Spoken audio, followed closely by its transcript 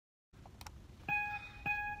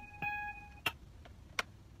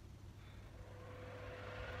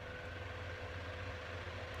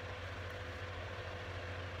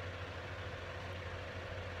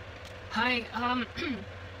Hi,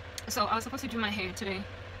 so I was supposed to do my hair today,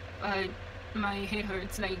 but my head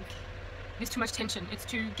hurts, like, there's too much tension. It's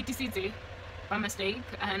too kitisidze by mistake,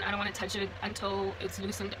 and I don't want to touch it until it's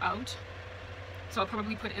loosened out. So I'll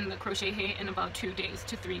probably put in the crochet hair in about 2 days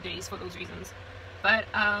to 3 days for those reasons. But,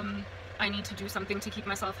 I need to do something to keep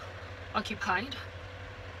myself occupied.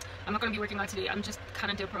 I'm not going to be working out today. I'm just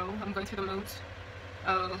kind of depro. I'm going through the modes.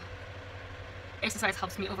 Exercise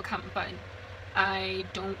helps me overcome, but I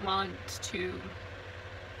don't want to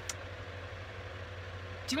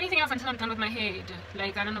do anything else until I'm done with my head.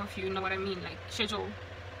 Like, I don't know if you know what I mean. Like, schedule,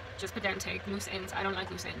 just pedantic, loose ends. I don't like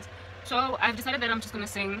loose ends. So I've decided that I'm just going to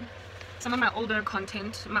sing some of my older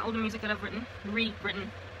content, my older music that I've rewritten.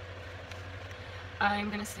 I'm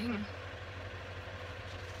going to sing.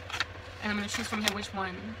 And I'm going to choose from here which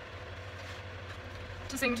one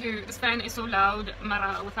to sing to. This fan is so loud,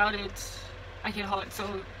 Mara, without it, I get hot.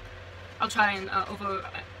 So I'll try and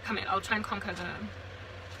overcome it. I'll try and conquer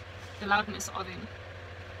the loudness of it.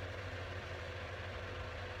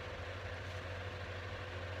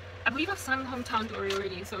 I believe I've sung Hometown Glory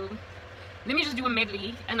already, so let me just do a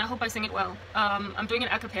medley, and I hope I sing it well. I'm doing it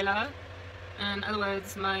a cappella. In other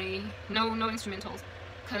words, no instrumentals,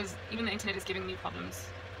 because even the internet is giving me problems.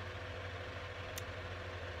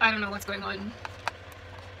 I don't know what's going on.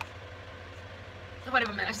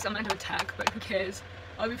 Whatever, man. I'm under attack, but who cares?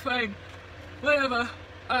 I'll be fine. Whatever.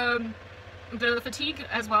 The fatigue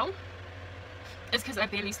as well is because I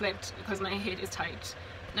barely slept because my head is tight.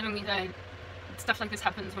 Not only that, stuff like this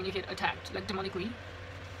happens when you get attacked, like demonically.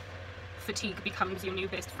 Fatigue becomes your new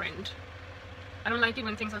best friend. I don't like it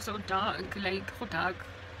when things are so dark, like, for dark.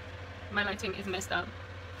 My lighting is messed up.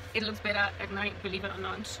 It looks better at night, believe it or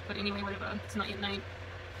not. But anyway, whatever. It's not yet night.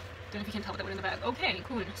 Don't know if you can tell that we're in the back. Okay,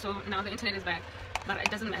 cool. So now the internet is back. But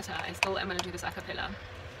it doesn't matter. I still am going to do this a cappella.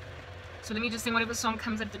 So let me just sing whatever song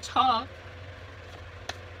comes at the top.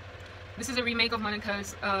 This is a remake of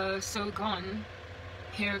Monica's So Gone.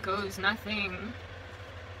 Here Goes Nothing.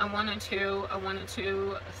 I wanted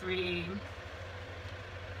to, 3.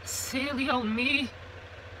 Silly old me.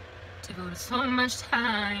 Devoted so much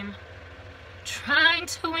time trying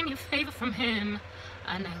to win your favor from him.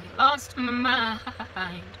 I nearly lost my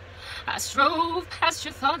mind. I strove past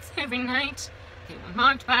your thoughts every night. They were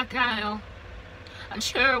marked by guile.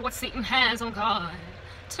 Unsure what Satan has on guard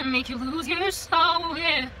to make you lose your soul.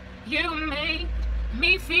 Yeah, you made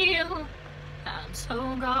me feel I'm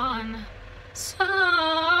so gone, so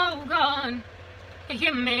gone.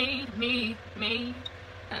 You made me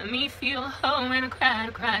feel oh, and I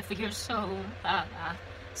cried for your soul.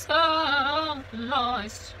 So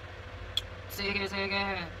lost.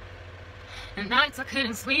 Ziggy. And nights I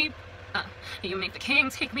couldn't sleep. You make the king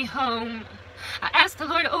take me home. I asked the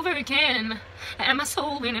Lord over again, and my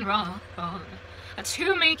soul winning wrong,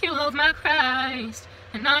 to make you love my Christ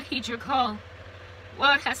and not heed your call.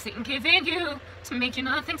 What has Satan given you to make you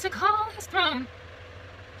nothing to call his throne?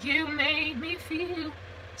 You made me feel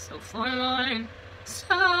so forlorn,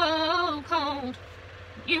 so cold.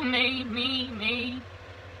 You made me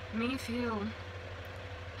feel.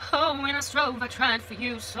 Oh, when I strove, I tried for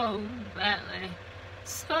you so badly,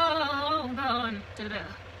 so gone.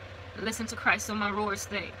 Listen to Christ so my roars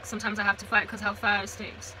thick. Sometimes I have to fight because how fire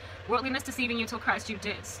sticks. Worldliness deceiving you till Christ you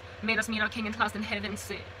diss. Made us meet our King and class in heaven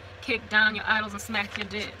sit. Kick down your idols and smack your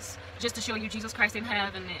diss. Just to show you Jesus Christ in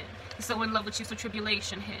heaven it. He's so in love with you so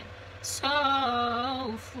tribulation hit.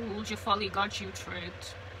 So fooled your folly got you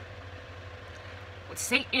tricked. What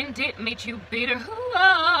Satan did made you bitter.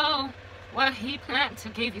 Whoa. What he planned to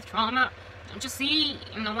give you trauma. Don't you see?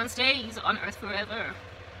 No one stays on earth forever.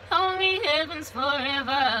 Only heaven's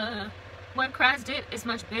forever. What Christ did is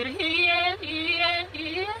much better. Yeah.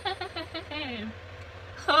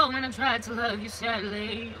 Oh, when I tried to love you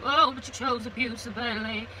sadly. Oh, but you chose abuse so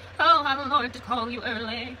badly. Oh, how the Lord did call you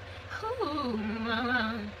early. Ooh,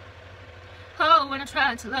 oh, when I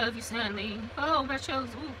tried to love you sadly. Oh, but I chose,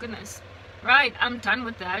 oh goodness. Right, I'm done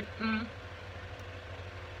with that.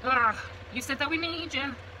 You said that we need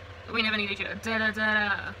you. We never needed you.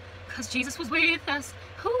 Cause Jesus was with us.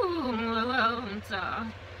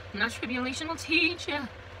 Not tribulation will teach you.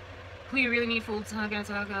 We really need full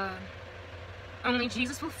tugga. Only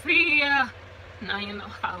Jesus will free ya. Now you know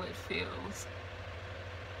how it feels.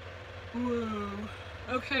 Whoa.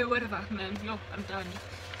 Okay, whatever, man. Yo, I'm done.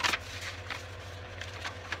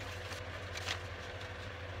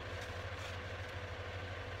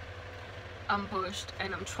 I'm pushed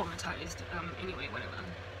and I'm traumatized. Anyway, whatever.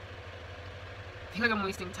 I feel like I'm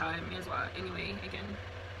wasting time as well. Anyway, again.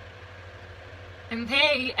 And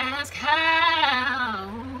they ask,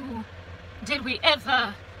 how did we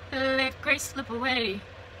ever let grace slip away?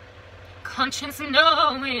 conscience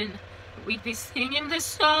knowing we'd be singing this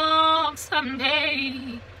song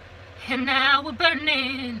someday. And now we're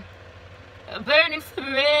burning, burning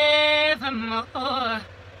forevermore.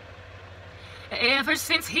 Ever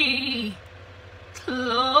since he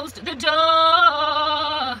closed the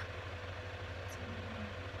door.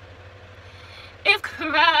 If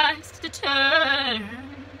Christ to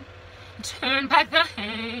turn back the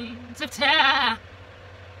hands of time,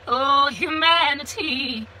 oh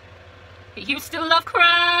humanity, you still love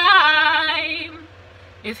crime.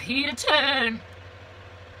 If he to turn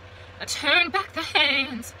back the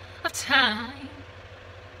hands of time,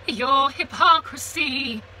 your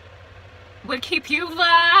hypocrisy would keep you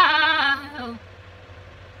vile.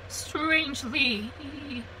 Strangely,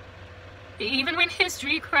 even when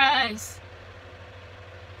history cries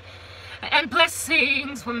and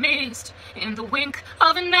blessings were missed in the wink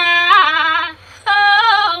of an eye,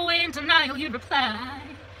 oh, in denial you'd reply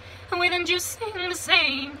with inducing the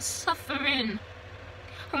same suffering.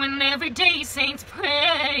 When everyday saints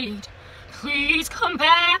prayed, please come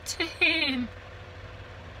back to him.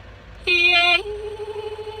 Yeah,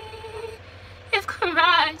 if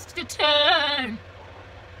Christ did turn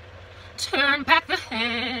back the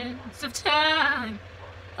hands of time,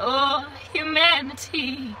 oh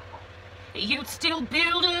humanity, you'd still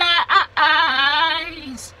build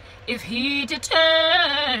lies. If he did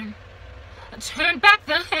turn back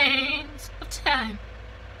the hands of time,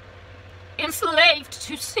 enslaved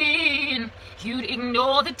to sin, you'd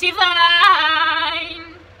ignore the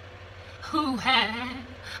divine, who had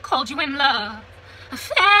called you in love,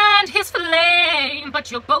 fanned his flame,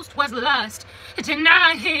 but your boast was lust,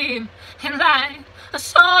 denied him and lied,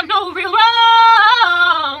 saw no real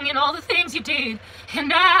wrong in all the things you did, and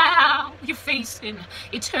now you're facing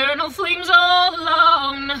eternal flames all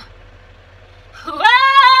alone.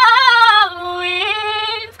 Oh,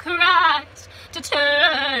 if Christ to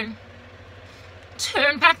turn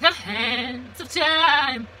back the hands of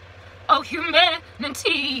time, oh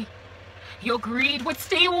humanity, your greed would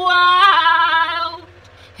stay wild.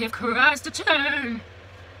 If Christ to turn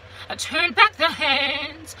back the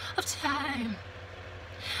hands of time,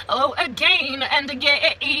 oh again and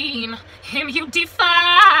again, him you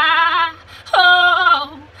defy.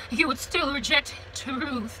 Oh, you would still reject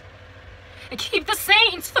truth, keep the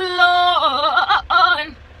saints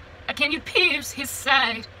forlorn. Again you'd pierce his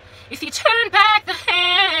side if you turn back the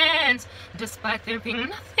hands, despite there being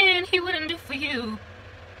nothing he wouldn't do for you.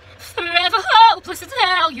 Forever hopeless as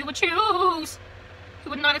hell you would choose.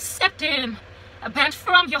 You would not accept him, banned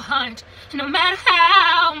from your heart, no matter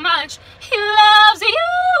how much he loves you.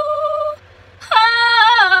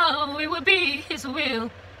 Oh, it would be his will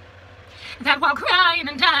that while crying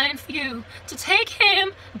and dying for you, to take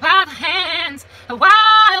him by the hands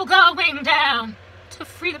while going down to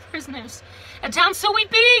free the prisoners, down so we'd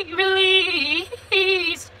be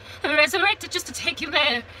released, resurrected just to take you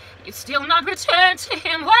there. You'd still not return to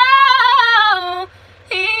him. Wow,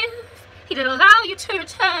 if he'd allow you to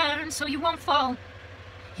return so you won't fall,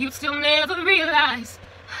 you'd still never realize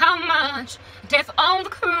how much death on the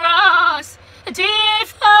cross did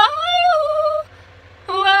for you.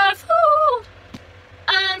 Were fooled,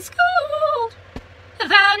 unschooled,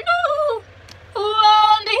 thou knew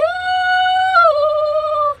only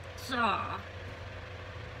you. So,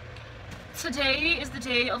 today is the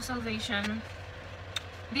day of salvation,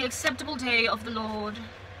 the acceptable day of the Lord.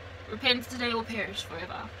 Repent today or perish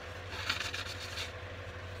forever.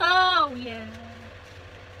 Oh yeah.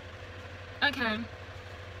 Okay.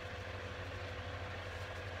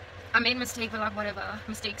 I made a mistake, but like whatever.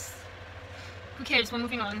 Mistakes. Who cares? We're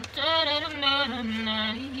moving on.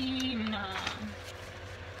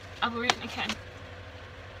 Okay.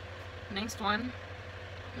 Next one.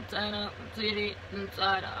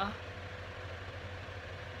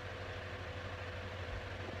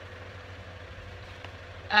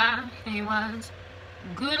 He was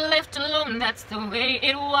good left alone, that's the way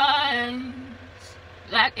it was.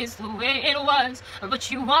 That is the way it was. But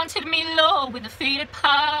you wanted me low with a faded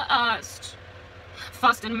past.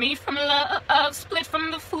 Fostered me from love, split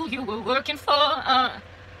from the fool you were working for.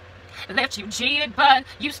 Left you jaded, but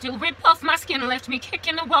you still ripped off my skin. Left me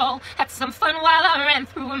kicking the wall. Had some fun while I ran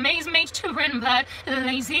through a maze made to run, but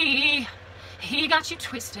lazy. He got you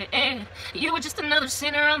twisted. You were just another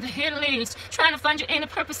sinner on the hit list, trying to find your inner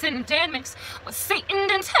purpose in a dead mix. What Satan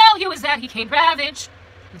didn't tell you is that he can't ravage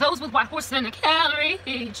those with white horse and a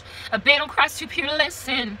carriage. A bait on Christ to pure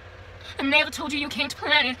lesson. I never told you you came to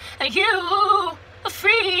planet. You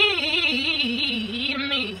freed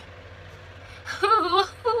me. Ooh,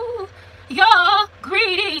 your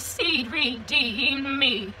greedy seed redeemed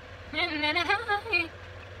me.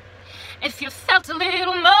 If you felt a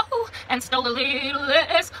little more and stole a little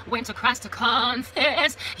less, went to Christ to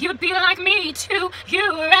confess, you'd be like me too.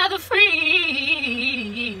 You'd rather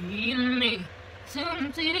free me.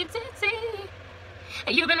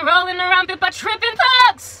 You've been rolling around bit by tripping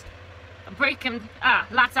thugs. Break them,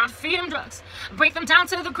 lots out, feed them drugs. Break them down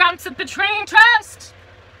to the ground to betraying trust.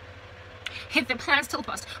 Hit their plans till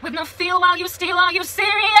bust with no feel while you steal. Are you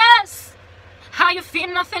serious? How you feel?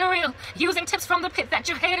 Nothing real. Using tips from the pit that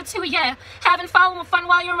you hated to, yeah. Having fun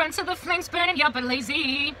while you run to the flames burning, yeah, but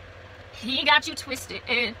lazy. He got you twisted.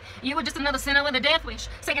 You were just another sinner with a death wish.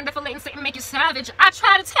 Saying that for Satan make you savage. I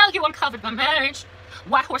try to tell you I'm covered by marriage.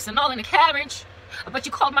 White horse and all in a carriage. But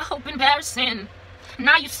you called my hope embarrassing.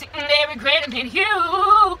 Now you sitting there regretting it.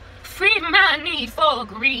 You freed my need for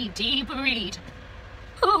greed, deep read.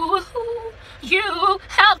 Ooh, you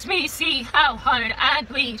helped me see how hard I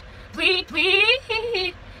bleed. Bleed.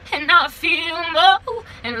 And now I feel low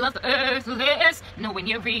and love the earth less, knowing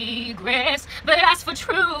your regrets. But as for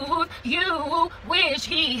truth, you wish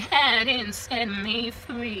he hadn't set me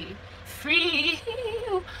free.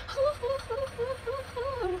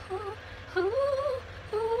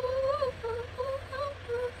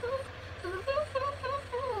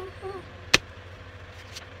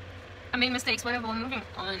 I made mistakes, whatever, we're moving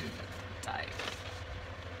on.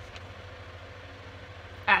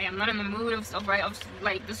 I'm not in the mood of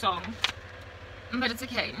like the song, but it's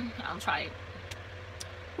okay, I'll try it.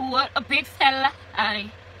 What a big fella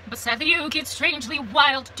but sadly you get strangely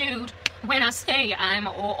wild, dude, when I say I'm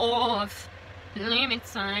off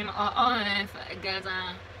limits. I'm off, cause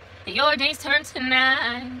your days turn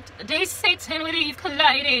tonight. The day Satan with Eve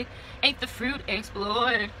collided, ate the fruit,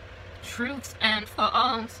 explored truths and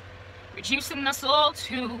falls, reducing us all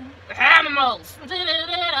to animals.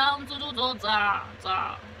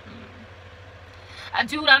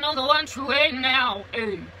 Dude, I know the one true way now,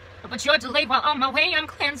 but you're delayed while on my way. I'm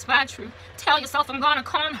cleansed by truth. Tell yourself I'm gonna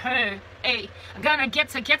con her, I'm gonna get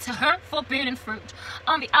to her forbidden fruit.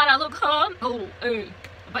 On the out I look humble,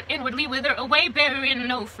 but inwardly wither away, bearing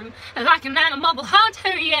no fruit. Like an animal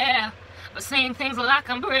hunter, yeah, but saying things like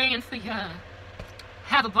I'm praying for ya.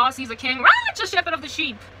 Have a boss, he's a king, righteous shepherd of the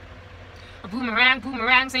sheep. A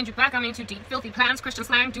boomerang, send you back, I'm in too deep. Filthy plans, Christian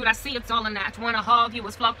slang, dude, I see it's all an act. Wanna hog you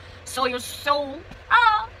as flop, so your soul,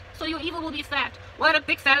 so your evil will be fat. What a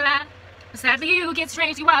big fella. Sadly you get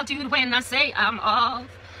strangely wild, dude, when I say I'm off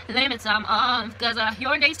limits. I'm off, cause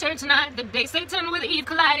your days turn tonight. The day Satan with Eve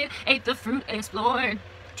collided, ate the fruit, explored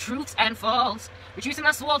truths and falls, reducing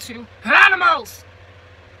us all to animals.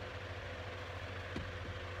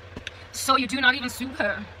 So you do not even suit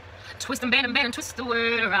her. Twist and bend and twist the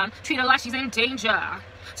word around. Treat her like she's in danger,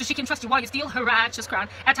 so she can trust you while you steal her righteous crown.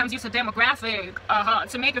 At times use her demographic,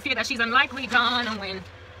 to make her fear that she's unlikely gonna win.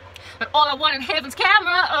 But all I want in heaven's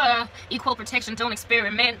camera, equal protection, don't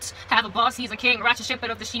experiment. Have a boss, he's a king, righteous shepherd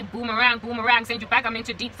of the sheep. Boomerang, send you back, I'm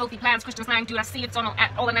into deep, filthy plans, Christian slang, dude, I see it's all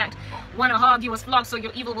an act. Wanna hog you as flog, so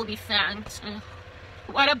your evil will be thanked.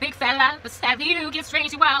 What a big fella, but sadly you get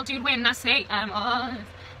strangely wild, dude, when I say I'm off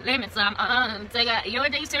limits. I'm on. Your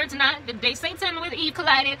days turn tonight. The day Satan with Eve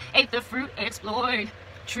collided, ate the fruit, explored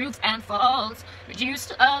truths and falls,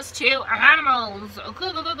 reduced us to animals.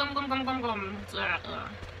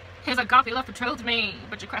 His agape love betrothed me,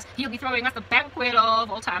 but your Christ, he'll be throwing us the banquet of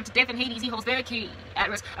all time. To death and Hades, he holds their key at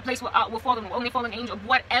rest. A place where only fallen angel,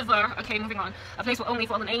 whatever. Okay, moving on. A place where only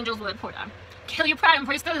fallen angels would pour down. Kill your pride,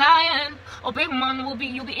 embrace the lion. Oh, big man, you'll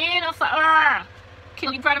be in a fire.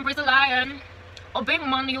 Kill your pride, embrace the lion. Oh, big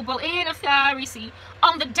money, you'll go in a fiery sea.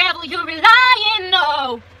 On the devil you're relying,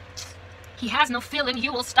 no. He has no feeling,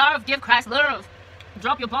 you will starve, give Christ love.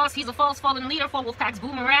 Drop your boss, he's a false fallen leader for wolf packs.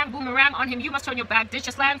 Boomerang, on him you must turn your back. Ditch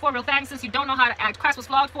your slang for real things since you don't know how to act. Christ was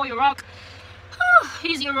flogged for your rock.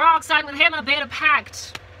 He's your rock, side with him, a better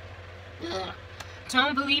pact.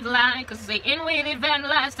 Don't believe lie, cause they inwardly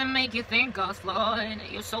vandalize to make you think God's flawed.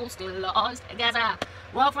 Your soul's still lost. Guys, I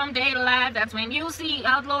walk from day to life. That's when you see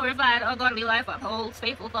how glorified a godly life upholds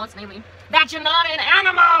faithful thoughts, namely that you're not an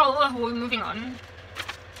animal. We're moving on.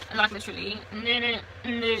 Like literally.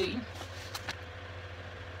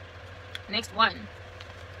 Next one.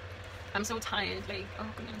 I'm so tired. Like, oh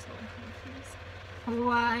goodness, Lord.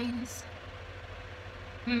 Wise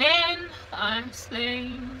men are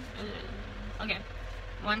slain. Okay.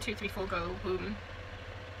 1, 2, 3, 4, go. Boom.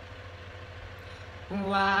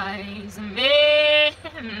 Wise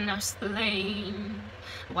men are slain,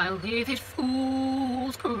 while wicked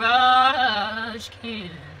fools crush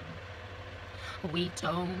kin. We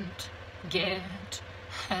don't get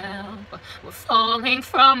help. We're falling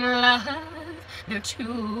from love. They're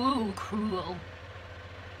too cruel.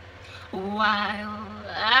 while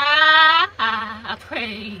I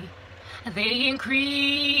pray they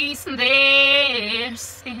increase their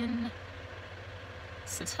sin.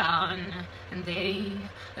 Satan and they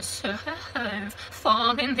serve,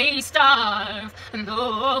 fall and they starve, and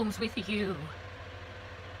those with you.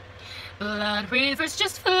 Blood rivers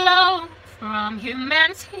just flow from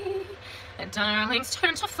humanity, and darlings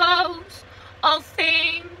turn to foes, all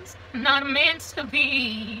things not meant to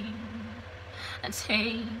be. And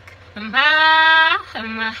take my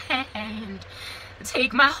hand,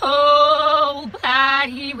 take my whole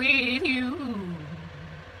body with you.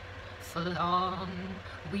 For long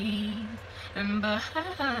we've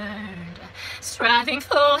burned, striving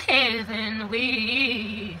for heaven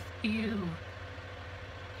with you.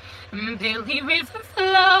 Billy River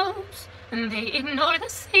flows, and they ignore the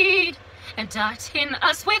seed, and darting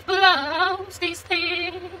us with blows. These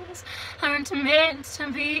things aren't meant to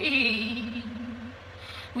be.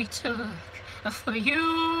 We took for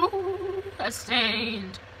you a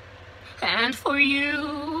stand, and for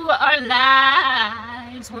you our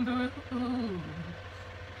lives were bruised.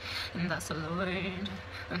 And thus, Lord,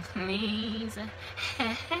 please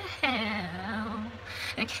help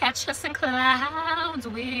and catch us in clouds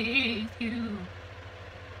with you.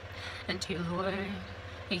 And dear Lord,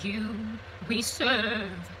 you we serve,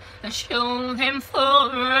 show them for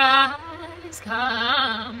us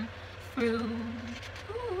come through.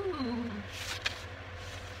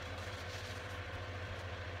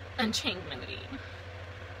 Unchained Melody.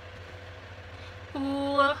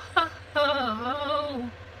 Whoa,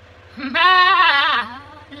 my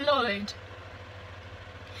Lord,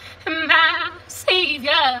 my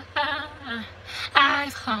Savior,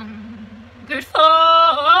 I've hungered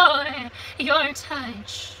for your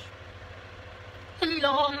touch a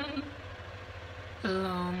long,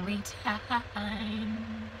 lonely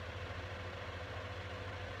time.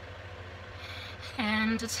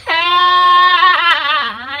 And time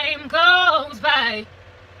goes by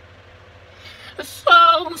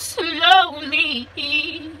so slowly,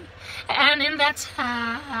 and in that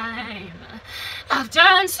time I've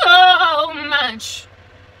done so much,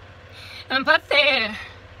 but they're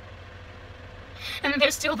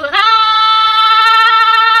still blind.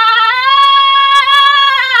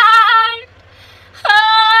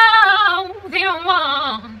 Oh, they don't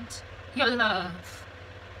want your love.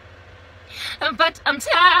 But I'm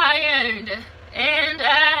tired, and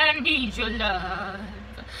I need your love.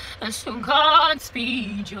 So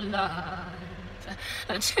Godspeed your love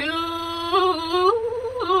to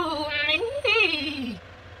me.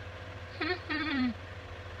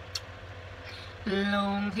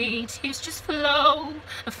 Lonely tears just flow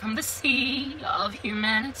from the sea of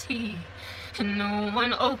humanity, and no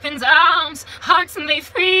one opens arms, hearts and they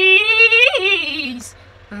freeze.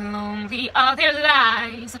 Lonely are their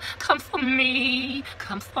lies, come for me,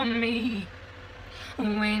 come for me.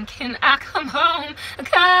 When can I come home,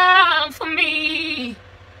 come for me?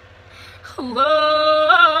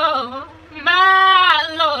 Oh,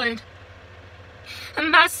 my Lord,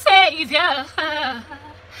 my Savior,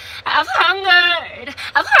 I've hungered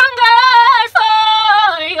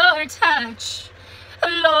for your touch a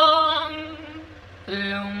long,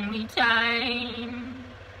 lonely time.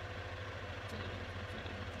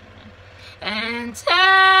 And time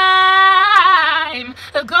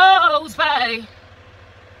goes by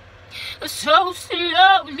so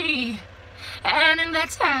slowly, and in that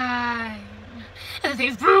time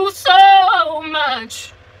they've bruised so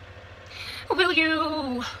much. Will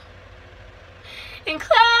you incline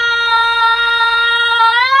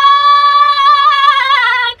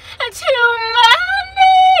to my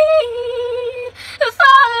need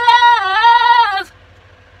for love?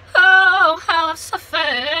 Oh, how I've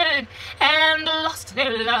suffered and lost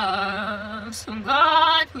their love. So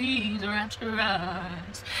God, please rapture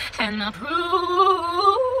us and uproot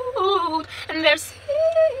their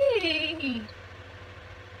seed.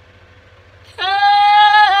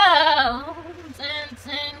 Oh, dun,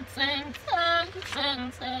 dun, dun, dun,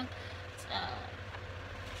 dun, dun, dun.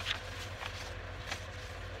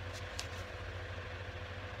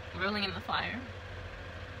 Rolling in the fire,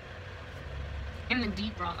 in the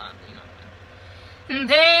deep raw, you know.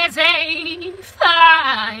 There's a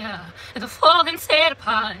fire, the fallen set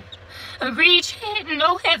apart, reaching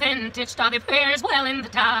no heaven, ditched all their prayers well in the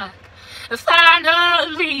dark.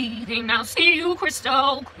 Finally, they now see you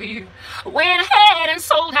crystal clear. Went ahead and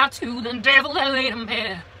sold out to the devil that laid them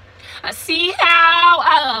bare. I see how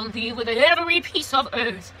I'll leave with every piece of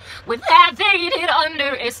earth. With that, they did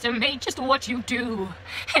underestimate just what you do.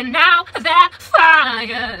 And now that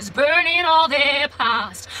fire's burning all their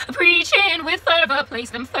past, preaching with fervor, place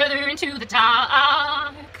them further into the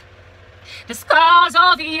dark. The scars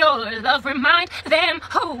of your love remind them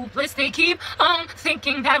hopeless. They keep on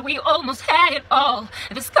thinking that we almost had it all.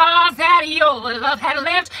 The scars that your love had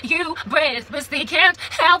left you breathless. They can't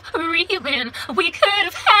help reeling. We could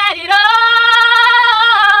have had it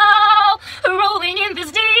all. Rolling in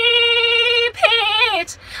this deep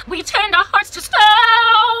pit, we turned our hearts to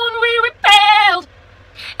stone. We rebelled,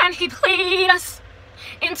 and he played us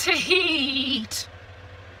into heat.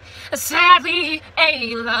 Sadly,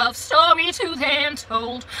 a love story to them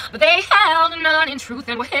told, but they held none in truth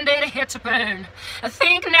and were handed a head to burn.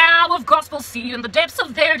 Think now of gospel seed in the depths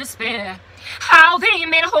of their despair, how they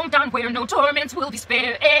made a home down where no torments will be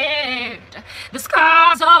spared. The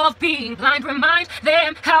scars of being blind remind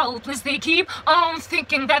them helpless. They keep on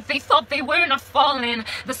thinking that they thought they were not falling.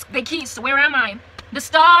 They keep, so where am I? The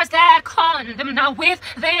stars that con them now with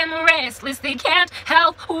them restless. They can't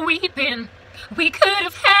help weeping. We could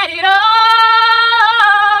have had it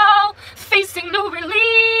all, facing no release.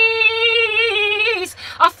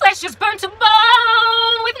 Our flesh is burnt to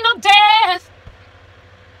bone with no death.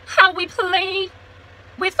 How we played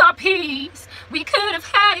with our peace. We could have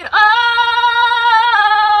had it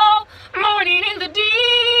all. Mourning in the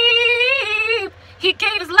deep, he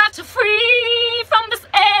gave his life to free from this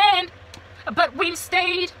end. But we've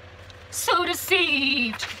stayed so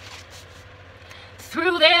deceived.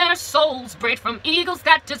 Through their souls, bred from eagles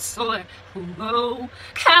that did soar. Oh,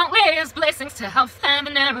 countless blessings to help find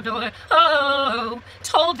the narrow door. Oh,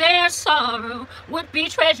 told their sorrow would be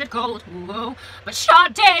treasured gold. Oh, but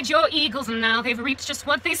shot dead your eagles, and now they've reaped just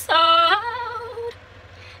what they sowed.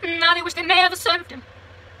 Now they wish they never served him.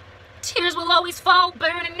 Tears will always fall,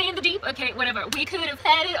 burning in the deep. Okay, whatever. We could have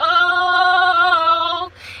had it all.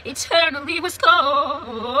 Eternally was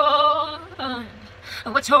gone.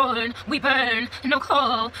 We're torn, we burn, no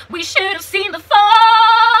call. We should have seen the fall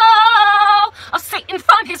of Satan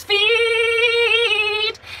from his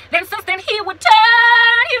feet. Then since then he would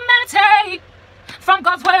turn humanity from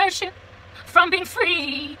God's worship, from being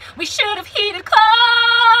free. We should have heeded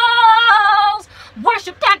calls,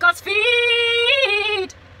 worshipped at God's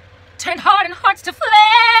feet, turned heart and hearts to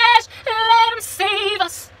flesh, let him save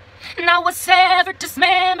us. Now we're severed,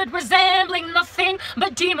 dismembered, resembling nothing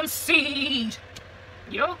but demon seed.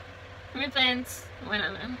 Yo, repent.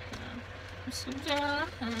 Whatever. I'm so tired.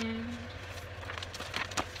 I'm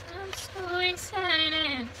so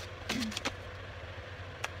excited.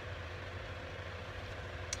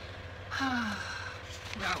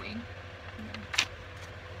 Rowing.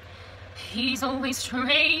 He's always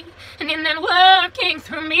straight and working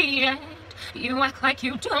through me, and you act like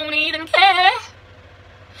you don't even care.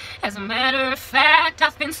 As a matter of fact,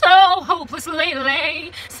 I've been so hopeless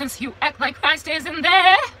lately, since you act like Christ isn't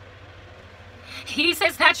there. He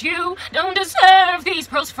says that you don't deserve these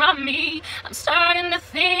pearls from me. I'm starting to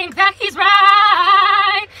think that he's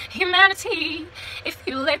right. Humanity, if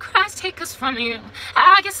you let Christ take us from you,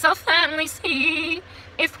 I guess I'll finally see.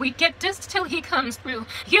 If we get this till he comes through,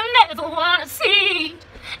 you never want to see.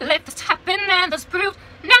 Let this happen and this prove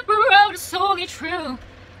never road is solely true.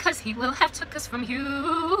 'Cause he will have took us from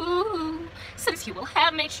you, since you will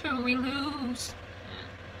have made sure we lose.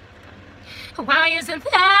 Why isn't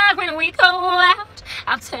that when we go out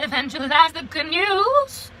to evangelize the good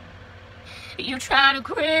news? You try to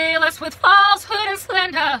grill us with falsehood and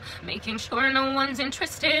slander, making sure no one's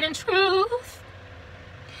interested in truth.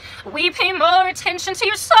 We pay more attention to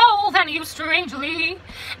your soul than you strangely,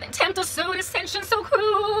 then tempt us so dissension so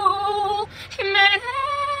cruel. Humanity,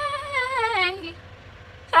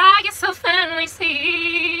 I guess I'll finally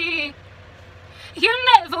see. You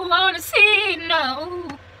never want to see, no.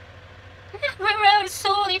 Never road is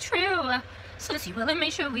solely true, since you will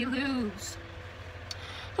make sure we lose.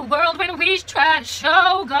 A world when we try to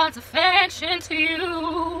show God's affection to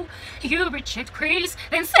you. You reject grace,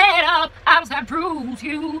 then set up arms that bruise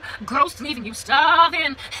you. Gross, leaving you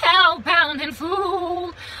starving, hell-bound and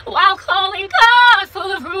fooled, while calling God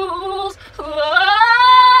full of rules. Whoa!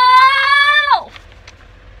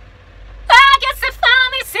 I guess it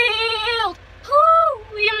finally sealed.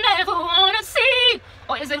 Who you never want to see.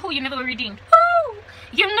 Or is it who you never redeemed? Who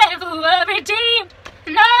you never were redeemed.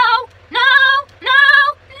 No, no,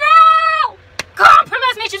 no, no.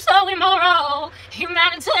 Compromise made you so immoral.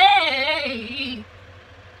 Humanity.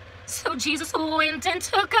 So Jesus went and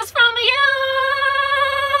took us from you.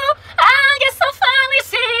 I guess I'll finally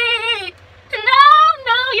see.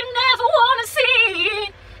 No, you never want to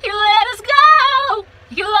see. You let us go.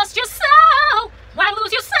 You lost your soul. Why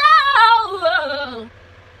lose your soul?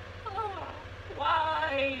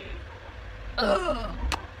 Why?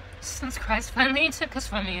 Since Christ finally took us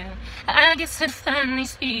from you, I guess it finally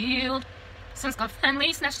sealed. since God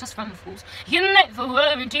finally snatched us from fools. You never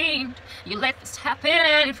were redeemed. You let this happen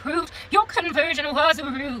and it proved your conversion was a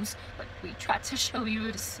ruse. But we tried to show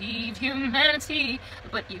you deceived humanity,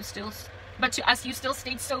 but to us you still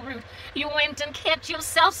stayed so rude. You went and kept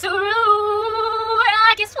yourself so rude.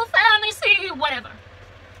 I guess we'll finally see whatever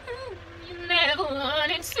you never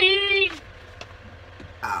wanted to see.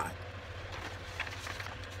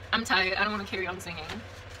 I'm tired. I don't want to carry on singing.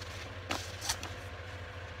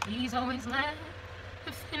 He's always laughing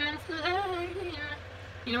and flirting.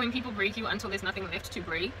 You know, when people break you until there's nothing left to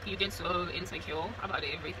break, you get so insecure about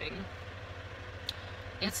everything.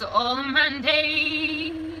 It's all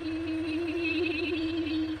Monday.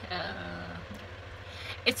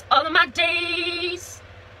 It's all of my days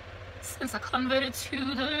since I converted to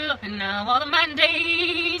the Lord. And now all of my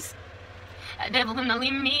days, the devil will not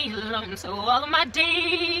leave me alone. So all of my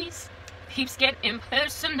days, keeps getting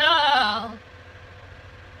personal.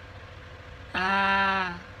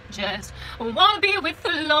 I just wanna be with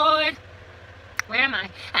the Lord. Where am I?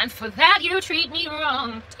 And for that you treat me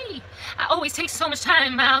wrong. I always take so much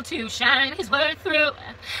time out to shine His word through.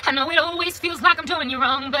 I know it always feels like I'm doing you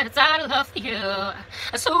wrong, but it's out of love for you.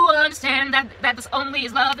 So understand that this only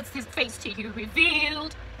is love. It's His face to you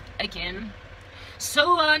revealed again.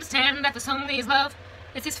 So understand that this only is love.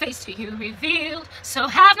 It's His face to you revealed. So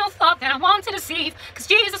have no thought that I want to deceive, 'cause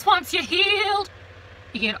Jesus wants you healed.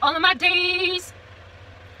 Yet all of my days,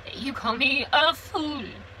 you call me a fool,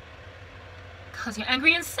 'cause you're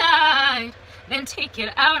angry inside. Then take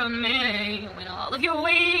it out on me when all of your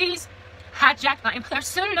ways hijack my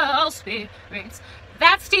personal spirits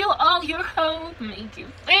that steal all your hope, make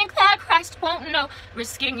you think that Christ won't know,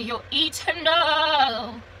 risking your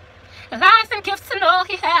eternal life and gifts and all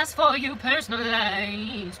He has for you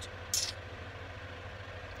personalized.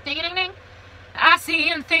 Ding ding ding. I see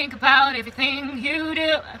and think about everything you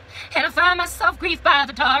do, and I find myself grieved by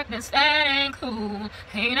the darkness that ain't cool.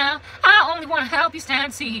 Hey now, I only want to help you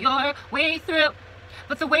stand, see your way through,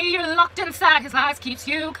 but the way you're locked inside His lies keeps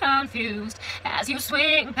you confused. As you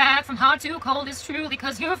swing back from hard to cold, it's truly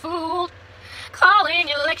 'cause you're fooled. Calling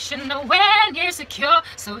election nowhere near secure,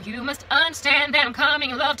 so you must understand that I'm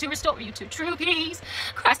coming in love to restore you to true peace.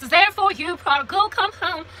 Christ is there for you, prodigal, come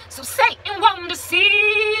home, so Satan won't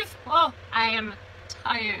deceive. Oh, I am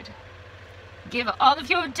tired. Give all of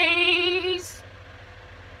your days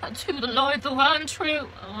to the Lord, the one true.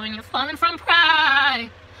 When you're falling from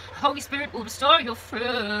pride, Holy Spirit will restore your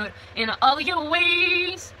fruit in all of your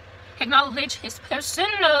ways. Acknowledge His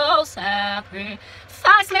personal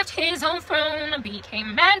sacrifice, left His own throne,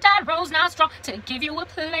 became man, died, rose, now strong, to give you a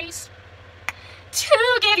place.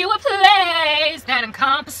 To give you a place that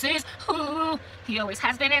encompasses who He always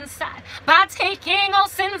has been inside, by taking all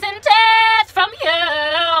sins and death from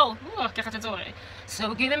you.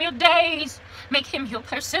 So give Him your days, make Him your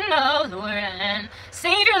personal Lord and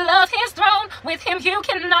Savior, love His throne. With Him you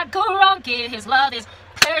cannot go wrong. Get His love is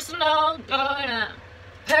personal, good.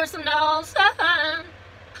 Personal son,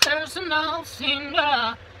 personal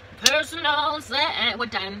singer, personal son. We're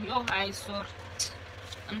done. Your eyes sore.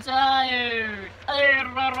 I'm tired.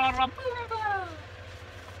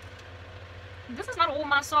 This is not all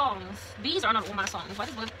my songs. These are not all my songs. What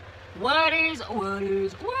is?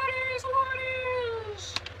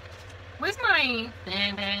 Where's my?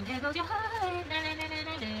 There goes your heart.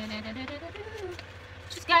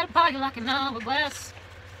 She's got a body like an hourglass.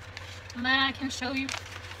 Man, I can show you.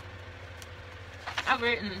 I've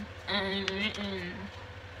written and written.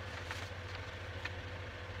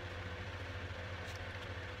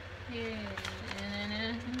 Yeah.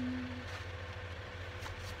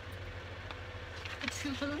 But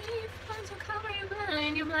you believe once you cover your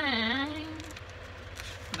blind, you're blind.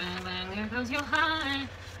 Bang, bang, there goes your heart.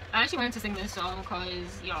 I actually wanted to sing this song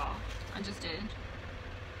because, y'all, I just did.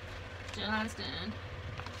 Did I understand?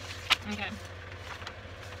 Okay.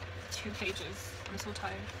 2 pages. I'm so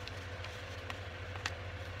tired.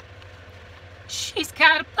 She's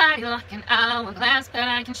got a body like an hourglass, but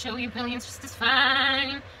I can show you billions just as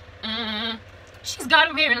fine. She's got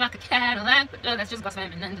a rear like a Cadillac, but that's just God's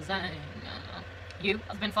feminine design. You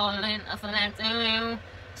have been falling for that too.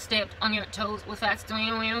 Stepped on your toes with facts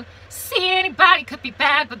doing you. See, anybody could be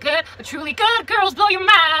bad but good, but truly good girls blow your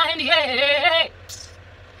mind, yeah.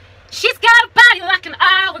 She's got a body like an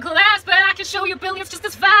hourglass, but I can show you billions just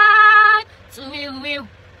as fine. So you.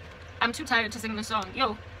 I'm too tired to sing this song.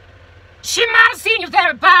 Yo. She might have seen you there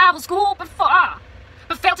at Bible school before,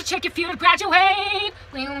 but failed to check if you'd graduate.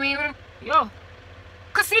 Yo.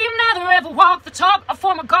 Cause see, you never ever walk the talk, a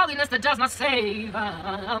form of godliness that does not save.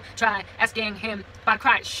 Try asking him about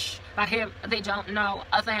Christ, about him they don't know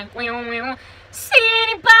a thing. See,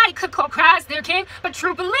 anybody could call Christ their king, but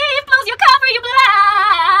true belief blows your cover, you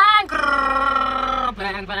blind. Grrr,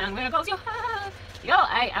 bang, bang, there goes your heart. Yo,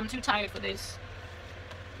 I'm too tired for this.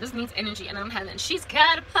 This needs energy, and I'm having. She's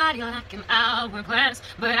got a body like an hourglass,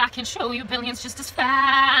 but I can show you billions just as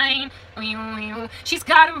fine. She's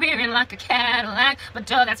got a rear end like a Cadillac, but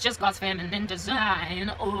duh, that's just God's feminine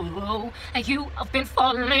design. Oh, you have been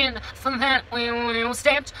falling for that.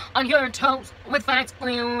 Stepped on your toes with facts.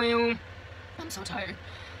 I'm so tired.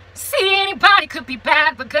 See, anybody could be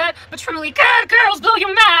bad but good, but truly good girls blow your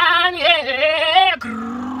mind. Yeah,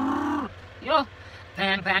 grrr. Yo.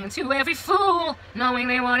 Bang, bang to every fool, knowing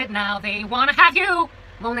they want it now, they want to have you.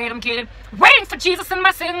 Won't let them get it. Waiting for Jesus in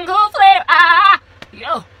my single flare.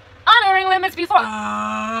 Yo, honoring limits before.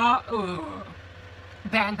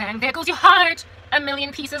 Bang, bang, there goes your heart. A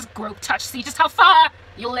million pieces, grope, touch, see just how far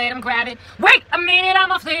you'll let them grab it. Wait a minute,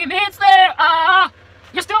 I'm a flame, it's there.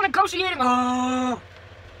 You're still negotiating.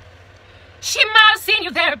 She might have seen you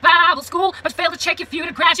there at Bible school, but failed to check if you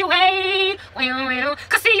to graduate.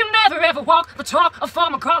 Cause see, you never ever walk the talk of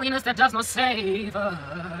form of godliness that does not save.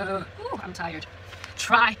 Ooh, I'm tired.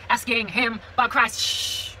 Try asking him about Christ.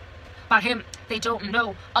 Shh. About him, they don't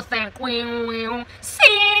know a thing.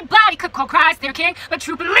 See, anybody could call Christ their king, but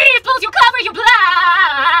true belief blows your cover, you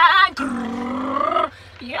blind. Grrr.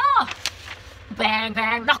 Yeah. Bang,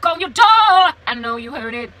 bang, knock on your door. I know you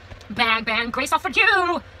heard it. Bang, bang, grace offered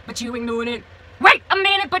you, but you ignoring it. Wait a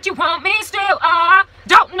minute, but you want me still.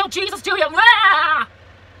 Don't know Jesus, do you?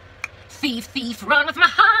 Thief, thief, run with my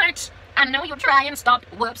heart. I know you'll try and stop.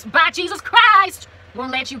 Whoops, by Jesus Christ.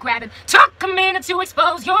 Won't let you grab it. Took a minute to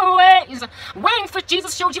expose your ways. Waiting for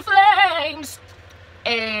Jesus showed you flames.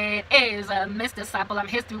 It is a missed disciple. I'm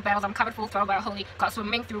his through battles. I'm covered full throw by a holy God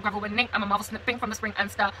swimming through gravel with ink. I'm a marvel snipping from the spring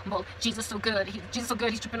unstoppable. Jesus so good. Jesus so good.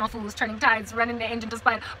 He's tripping on fools, turning tides, running the engine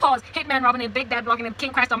despite pause. Hitman robbing it, Big Dad blocking it,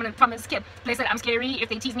 King Christ dominant from his skip. Play said I'm scary. If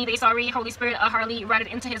they tease me, they sorry. Holy Spirit, a Harley, ride it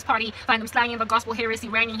into his party. Find him slanging the gospel heresy,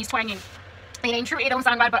 ranging. He's twanging. It ain't true, it don't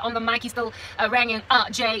sound right, but on the mic he's still ringing.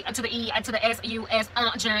 J to the E to the S U S.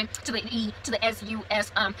 J to the E to the S U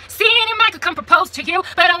S. See, any man could come propose to you,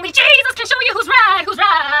 but only Jesus can show you who's right, who's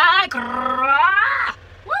right. Grrr.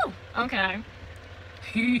 Woo. Okay.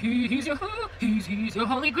 He's your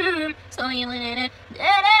holy groom. So you let it.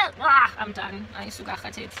 I'm done. I'm done. I'm so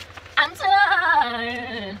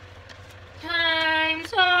tired.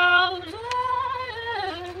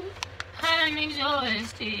 I'm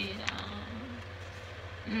exhausted.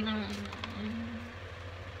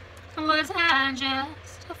 Was I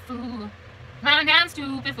just a fool? Blind and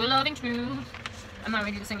stupid for loving truth. I'm not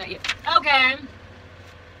ready to sing that yet. Okay.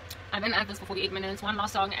 I've been at this for 48 minutes. One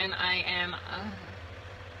last song and I am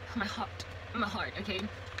my heart, okay?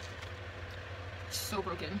 So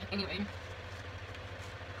broken. Anyway.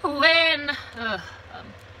 When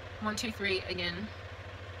 1, 2, 3 again.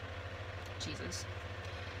 Jesus.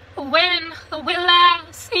 When will I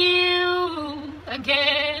see you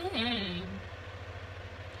again?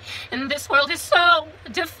 And this world is so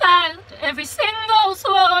defiled, every single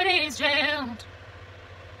sword is jailed.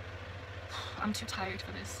 I'm too tired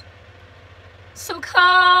for this. So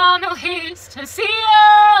carnal haste to see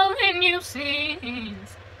all the new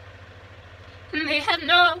sins. They have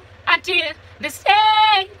no idea the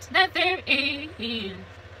state that they're in.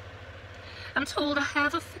 I'm told I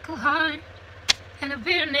have a fickle heart and a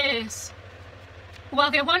bitterness,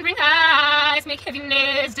 while their wandering eyes make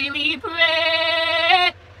heaviness daily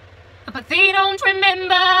bread. But they don't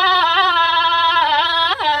remember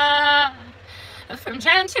from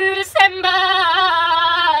Jan to December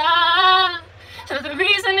the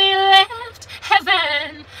reason he left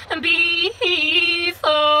heaven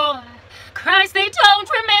before Christ. They don't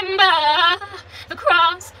remember the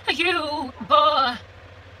cross you bore.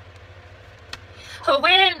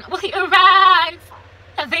 When will he arrive?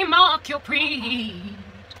 They mock your creed.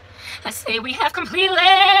 I say we have completely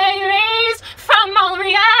erased from all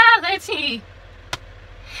reality.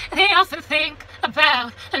 They often think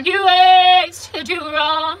about new ways to do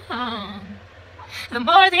wrong. The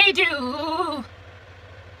more they do,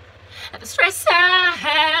 the stress I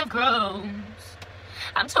have grows.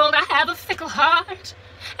 I'm told I have a fickle heart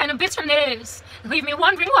and a bitterness. Leave me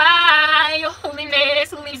wondering why your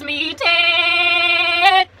holiness leaves me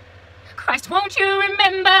dead. Christ, won't you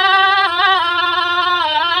remember?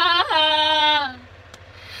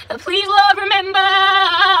 Please, Lord, remember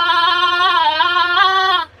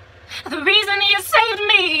the reason you saved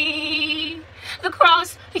me, the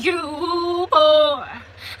cross you bore.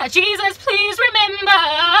 Jesus, please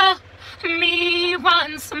remember me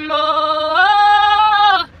once more.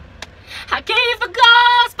 I gave the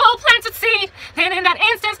gospel planted seed, and in that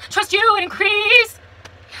instance, trust you would increase.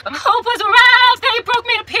 But hope was aroused, they broke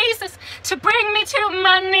me to pieces to bring me to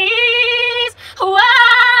my knees.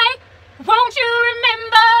 Why won't you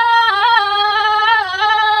remember?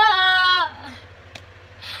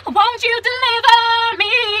 Won't you deliver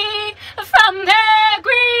me from their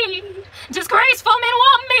greed? Disgraceful men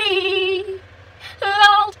want me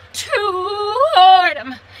lulled to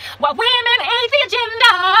whoredom, while women ate the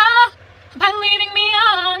agenda by leaving me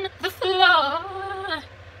on the floor.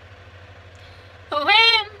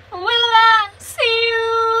 When will I see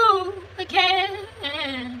you again?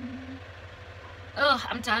 Ugh,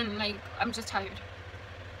 I'm done. Like, I'm just tired.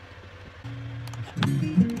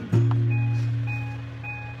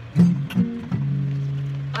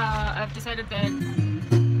 I've decided that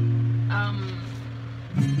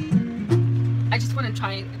I just want to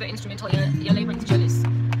try the instrumental Your Labor is Jealous.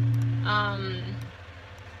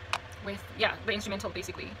 With, yeah, the instrumental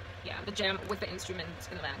basically. Yeah, the jam with the instruments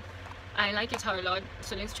in the back. I like guitar a lot,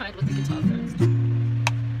 so let's try it with the guitar first.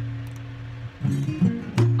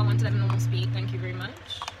 I want it at a normal speed, thank you very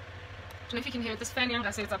much. I don't know if you can hear it, this fan, I'm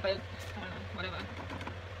gonna say it's up, but I don't know, whatever.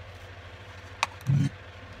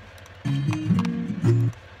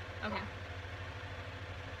 Okay.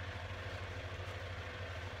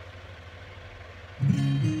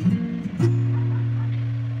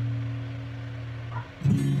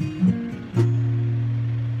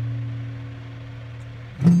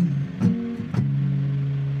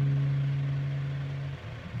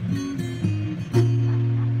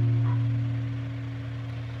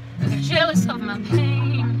 They're jealous of my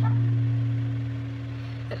pain,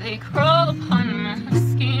 they crawl upon my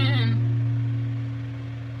skin.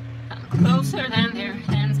 I'm closer than their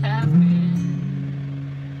hands have been.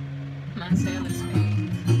 My zealous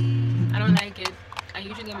faith. I don't like it. I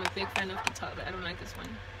usually am a big fan of guitar, but I don't like this one.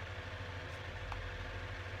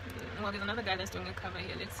 Well, there's another guy that's doing a cover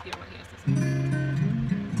here. Let's hear what he has to say.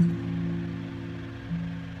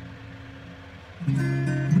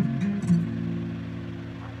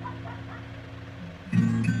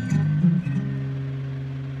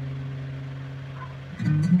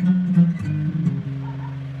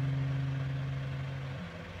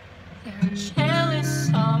 They're jealous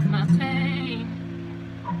of my pain,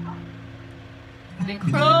 they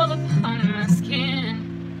crawl upon my skin.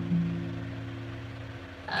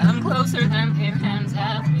 I'm closer than their hands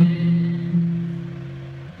have been.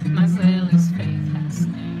 My zealous faith has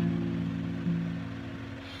slain.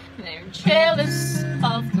 They're jealous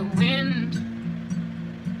of the wind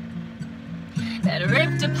that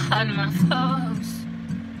ripped upon my foes,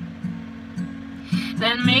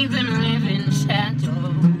 that made them live in shadow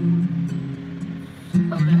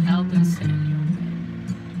of their helpless in your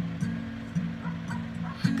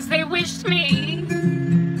bed. 'Cause they wished me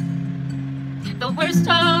the worst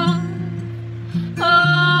of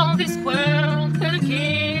all this world could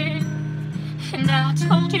give. And I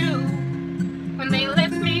told you when they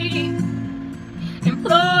left me,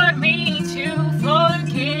 implored me to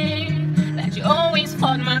forgive, that you always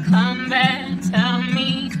fought my combat. Tell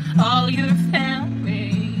me all your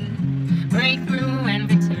family, breakthrough and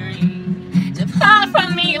victory. Depart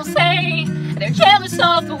from me, you'll say, they're jealous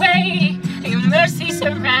of the way your mercy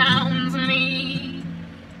surrounds me.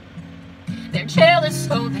 They're jealous,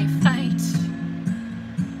 so they fight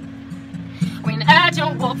when I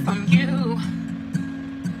don't walk from you.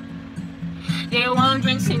 They're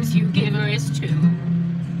wondering since you give rest to,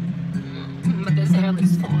 but they're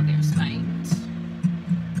zealous for their spite.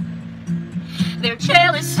 They're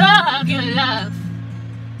jealous of your love,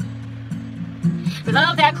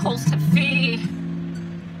 love that calls to fear,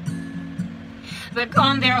 but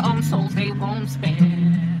on their own souls they won't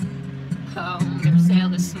spare. Oh, they're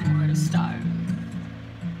zealous more to starve.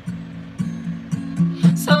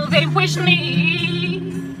 So they wish me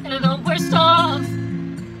the worst of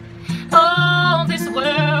all this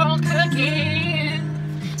world could give.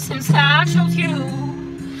 Since I chose you,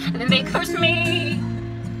 then they curse me,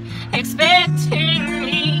 expecting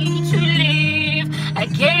me to leave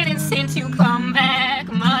again and sin to come back.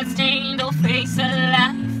 Mud-stained, oh, face of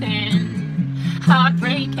life in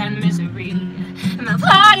heartbreak and misery. My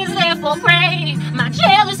plot is therefore prey. My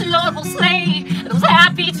jealous Lord will slay those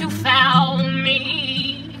happy to found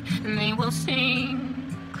me. And they will sink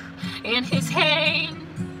in his hand,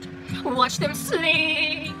 watch them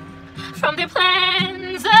slip from their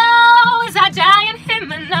plans. Oh, as I die in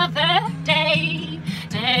him another day,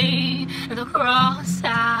 the cross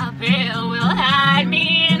I bear will hide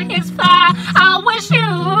me in his fire. I wish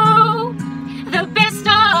you the best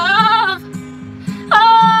of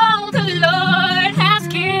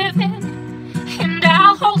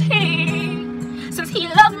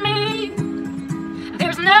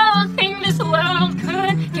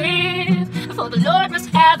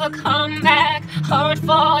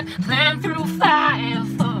God planned through fire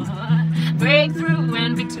for breakthrough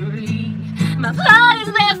and victory. My blood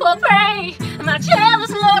is there for prey, my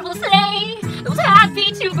jealous Lord will slay those hot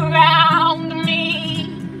feet to ground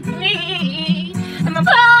me. And my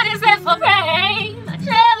blood is there for prey, my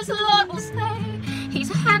jealous Lord will slay. He's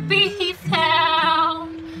happy he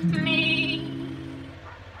found me.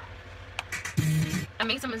 I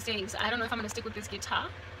made some mistakes. I don't know if I'm gonna stick with this guitar.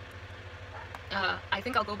 I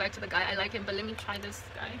think I'll go back to the guy. I like him, but let me try this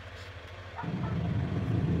guy.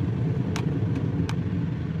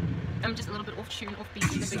 I'm just a little bit off tune, off beat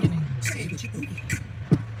in the beginning.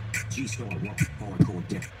 G-Star rock, hardcore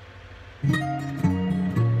death.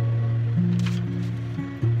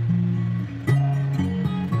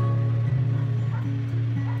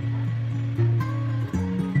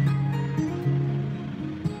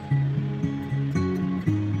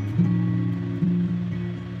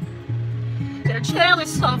 They're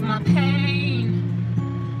jealous of my pain.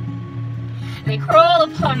 They crawl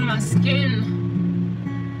upon my skin.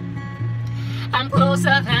 I'm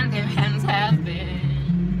closer than their hands have been.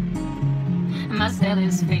 My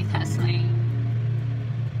zealous faith has slain.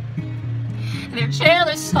 They're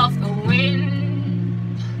jealous of the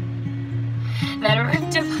wind that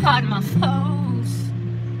ripped apart my foes,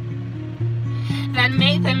 that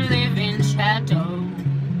made them live in shadow.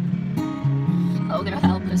 Oh, they're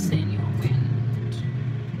helpless in your wind,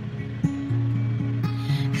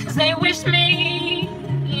 'cause they wish me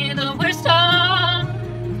the worst of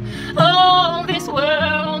all this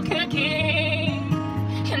world could give.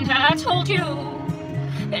 And I told you,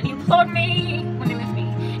 and you implored me, when you left me,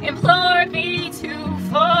 implored me to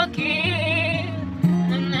forgive.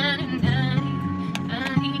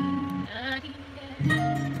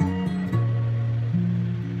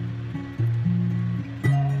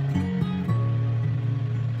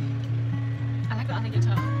 I like the other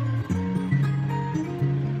guitar.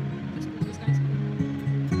 This is nice.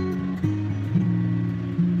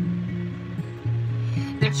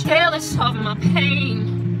 They're jealous of my pain.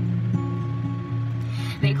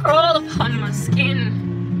 They crawl upon my skin.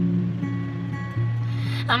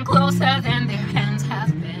 I'm closer than their hands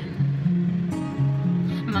have been.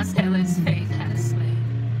 My zealous faith has slain.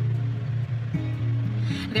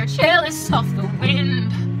 They're jealous of the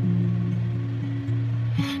wind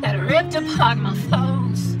that ripped apart my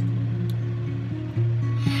foes,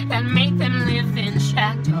 that made them live in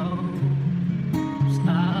shadows.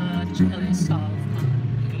 Jealous of my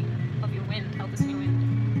pain, of your wind, help us in your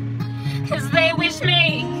wind. 'Cause they wish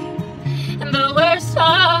me the worst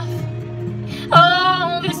of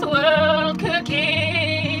all this world could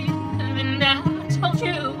give. And I told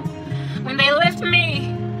you, when they left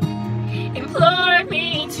me, implored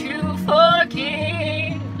me to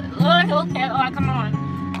forgive. Lord, okay, oh, come on.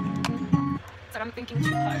 But I'm thinking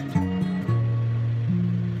too hard.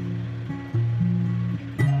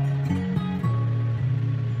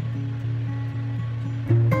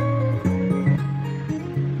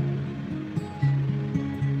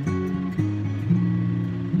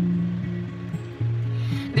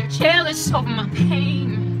 Jealous of my pain.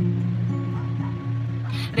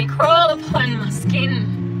 They crawl upon my skin.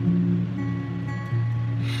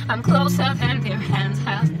 I'm closer than their hands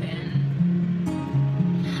have been.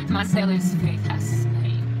 My zealous faith has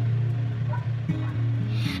slain.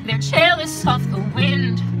 They're jealous of the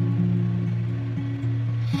wind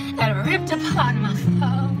that ripped apart my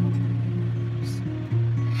foes,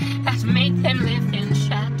 that made them live in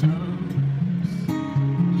shadows.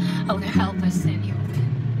 Oh, they're helpless in your wind.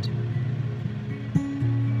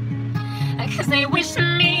 'Cause they wish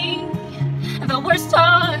me the worst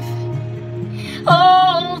of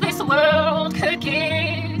all this world could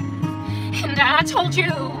give. And I told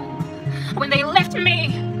you, when they left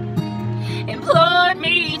me, implored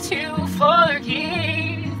me to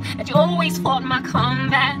forgive, that you always fought my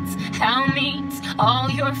combats. How meet all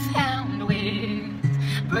you're found with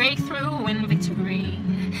breakthrough and victory.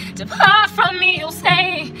 Depart from me, you'll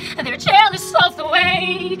say, and they're jealous of the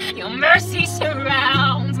way your mercy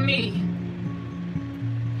surrounds me.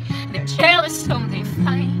 They're jealous, so they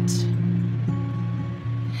fight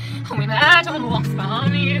when I don't walk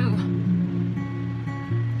from you.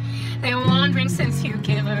 They're wandering since you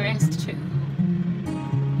give a rest to,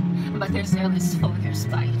 but they're zealous for their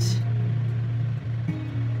spite.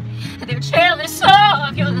 They're jealous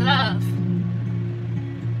of your love,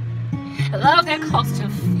 a love that calls to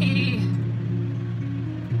fear,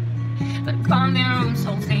 but on their own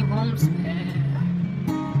souls they won't spare.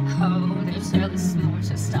 Oh, they're zealous more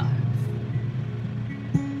to starve.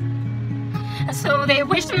 And so they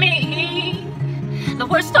wished me the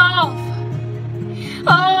worst of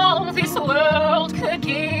all this world could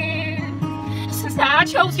give, since I I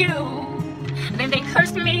chose you, then they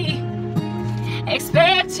cursed me,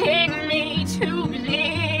 expecting me to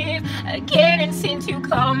live again and sin to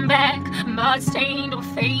come back, mud-stained or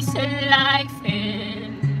face a life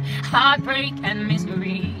in heartbreak and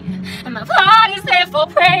misery. And my heart is there for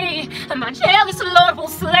prey, and my jealous Lord will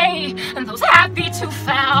slay, and those happy to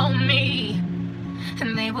found me,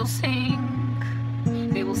 and they will sink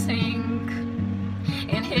in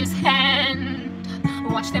his hand.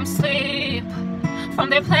 Watch them slip from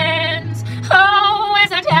their plans. Oh,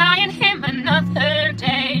 as I die in him another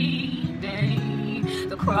day,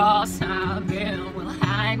 the cross I bear will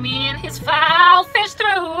hide me in his foul fish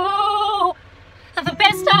through the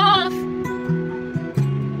best of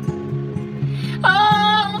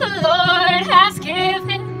all the Lord has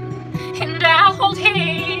given, and I'll hold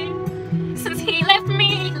him since he left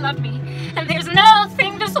me, loved me, and there's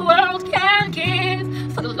nothing this world can give,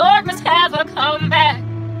 for the Lord must have a comeback,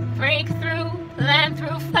 breakthrough, land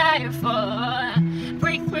through fire for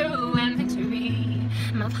breakthrough and victory.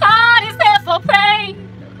 My heart is there for praise,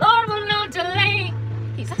 the Lord will not delay,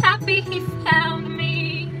 he's happy he found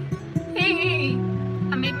me.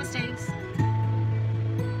 I made mistakes,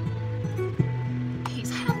 he's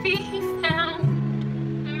happy he found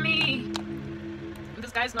me.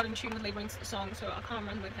 This guy's not in tune with Laboring's song, so I can't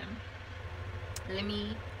run with him. Let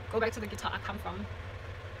me go back to the guitar I come from.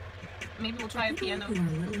 Maybe we'll try a piano. You are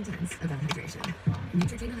a little intense about hydration.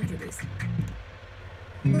 Neutrogena Hydro Boost.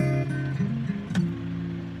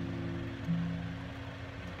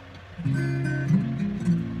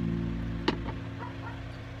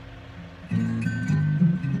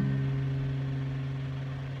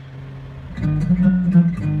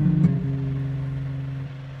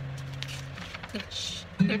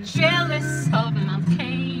 They're jealous of my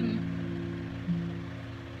pain.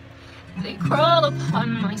 They crawl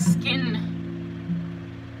upon my skin.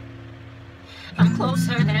 I'm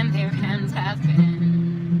closer than their hands have been.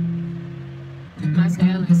 My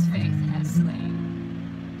zealous faith has slain.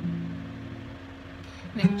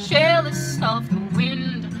 They're jealous of the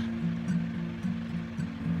wind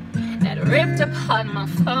that ripped apart my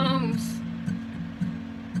foes,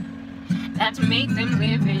 that made them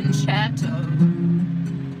live in shadow.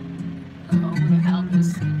 Oh, they're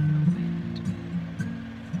helpless in the wind,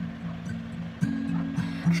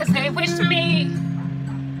 'cause they wished me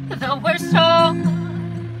the worst of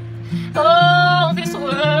all this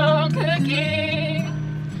world could give.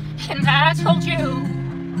 And I told you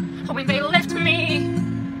when they left me,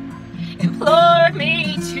 implored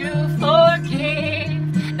me to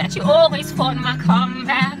forgive, that you always fought my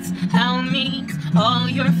combats. I'll meet all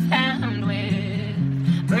you're found with,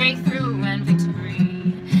 breakthrough and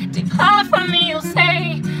victory. Depart from me, you'll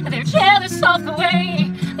say, they're jealous of the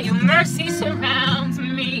way your mercy surrounds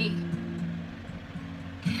me.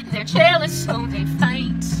 They're jealous, so they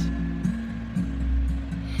fight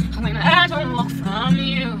when I don't walk from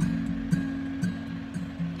you.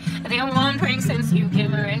 They're wondering since you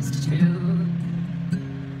give rest to,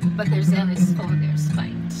 but they're zealous for their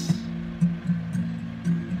spite.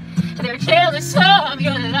 They're jealous of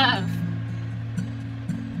your love,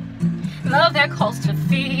 love that calls to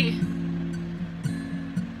fear.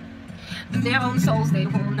 Their own souls they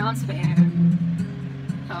will not spare.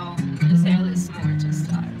 Oh, they're zealous more to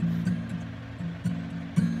starve.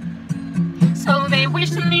 So they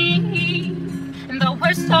wish me the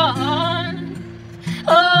worst on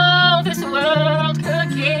all this world could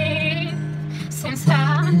give. Since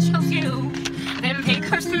I chose you, then they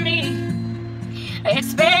cursed me,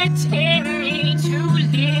 expecting me to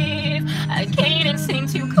live again and sing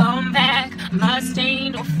to come back,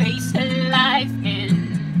 mud-stained or face a life in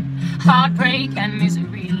heartbreak and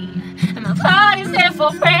misery. And my heart is there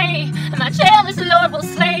for prey, and my jealous Lord will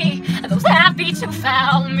slay those happy to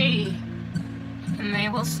foul me, and they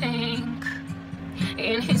will sink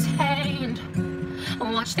in his hand.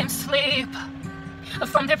 Watch them slip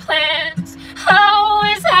from their plans. Oh,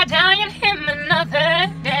 as I die in him another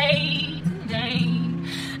day,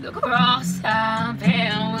 the cross I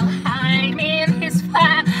bear will hide me in his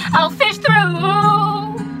fire. I'll fish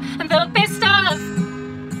through the best of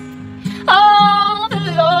all the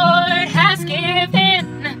Lord has given,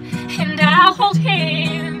 and I'll hold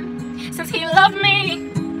him since he loved me.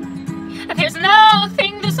 There's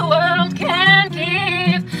nothing this world can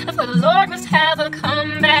give, for the Lord must have a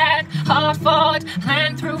comeback, hard fought,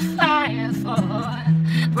 planned through fire for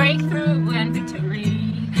breakthrough and victory.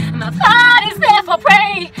 My heart is there for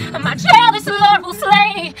prey, and my jealous Lord will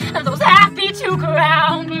slay those happy to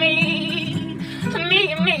ground me.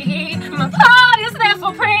 My heart is there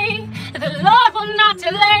for prey, the Lord will not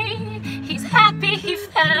delay. He's happy he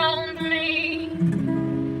found me.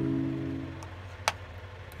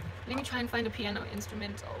 find a piano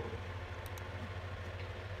instrumental.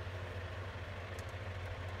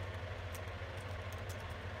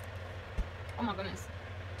 Oh my goodness.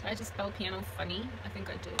 Did I just spell piano funny? I think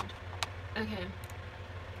I did. Okay.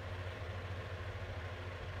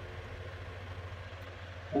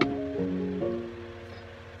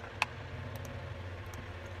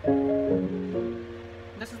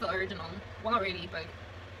 This is the original. Well, not really, but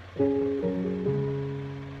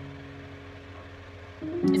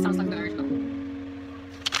it sounds like the original.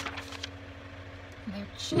 They're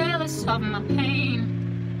jealous of my pain.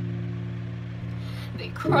 They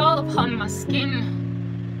crawl upon my skin.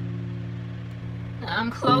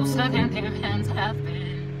 I'm closer than their hands have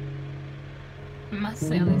been. My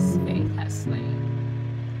zealous faith has slain.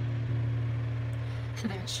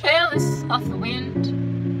 They're jealous of the wind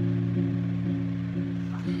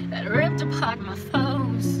that ripped apart my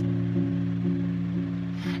foes,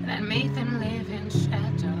 that made them live in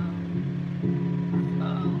shadow.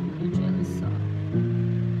 Oh, they're jealous of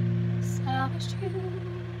solitude.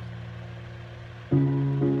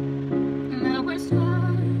 The worst of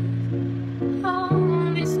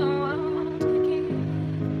all this world could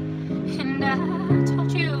give. And I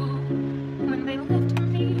told you when they left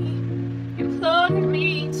me, implored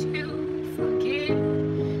me to forgive.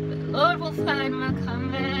 The Lord will find my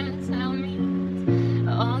comments, I'll meet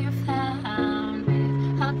all you're found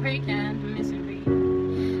with heartbreak and misery.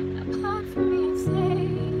 Apart from me, say,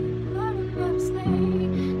 Lord will never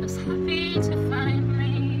slay. Was happy to find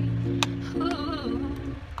me. Ooh.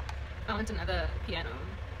 I want another piano.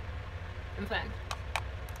 In fact,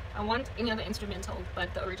 I want any other instrumental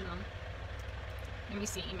but the original. Let me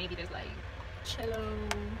see, maybe there's like cello,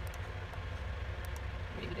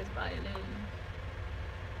 maybe there's violin.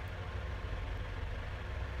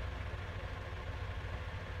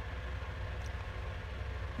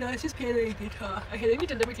 No, it's just piano and guitar. Okay, let me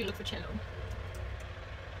deliberately look for cello.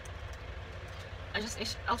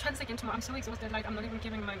 I'll try this again tomorrow. I'm so exhausted, like I'm not even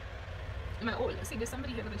giving my all. See, there's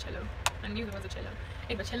somebody here with a cello. I knew there was a cello.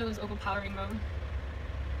 Hey, but cello is overpowering though.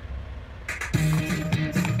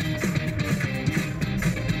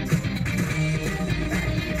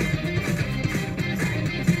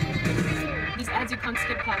 These ads you can't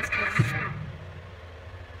skip past.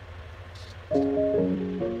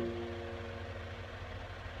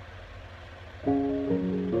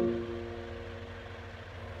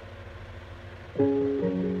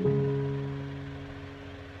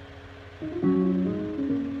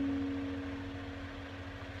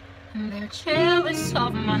 They're jealous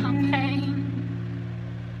of my pain.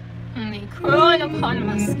 They crawl upon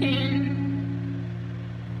my skin.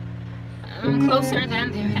 I'm closer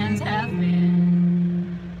than their hands have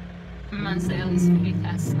been. My zealous faith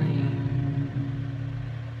has slain.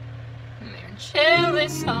 They're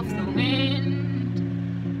jealous of the wind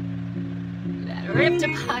that ripped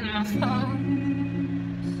apart my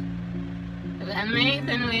foes, that made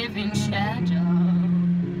them live in shadows,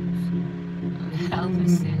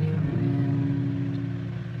 helpless in your wind.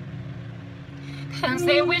 'Cause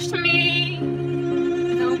they wished me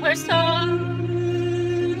the worst of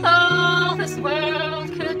all this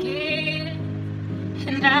world could give.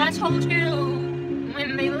 And I told you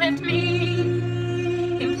when they left me,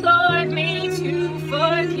 implored me to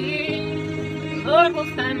forgive. Lord will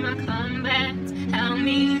find my combat, I'll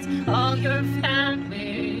meet all you're found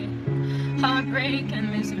with. Heartbreak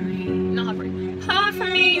and misery, not heartbreak. Hard for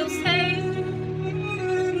me, you'll say.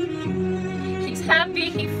 He's happy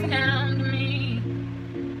he found me.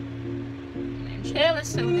 They're jealous,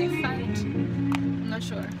 so they fight. I'm not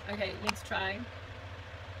sure. Okay, let's try.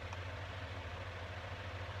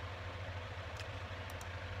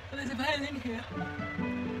 Oh, there's a violin here.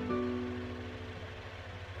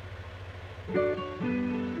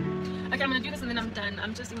 Okay, I'm gonna do this and then I'm done.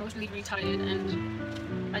 I'm just emotionally very tired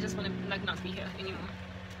and I just want to like not be here anymore.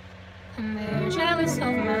 And they're jealous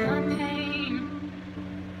of my pain.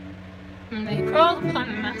 And they crawl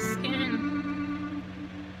upon my skin.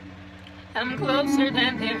 I'm closer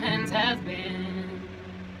than their hands have been.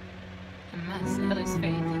 And my zealous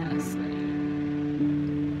faith has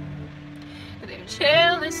slain. They're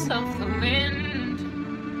jealous of the wind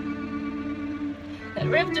that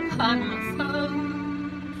ripped apart my foes,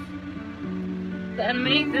 that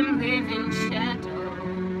made them live in shadows.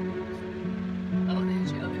 Oh, they're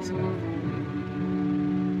jealous of me.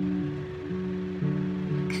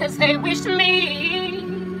 'Cause they wished me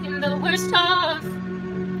in the worst of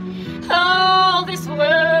all this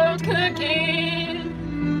world could give.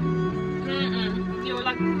 You're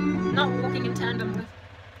like not walking in tandem with.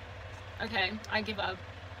 Okay, I give up.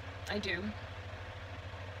 I do.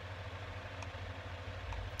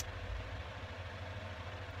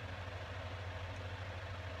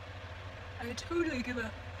 I totally give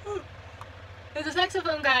up. There's a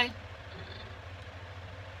saxophone guy.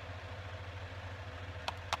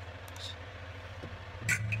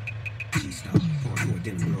 G-Star, hardcore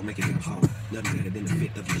denim girl, make it jump hard. Nothing better than the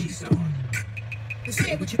fit of your G-Star.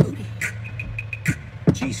 Say it with your booty.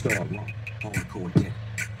 G-Star, hardcore denim.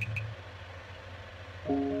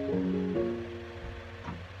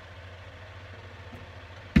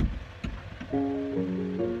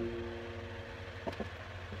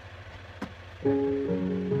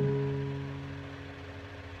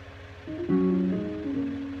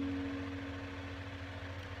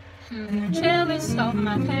 They're jealous of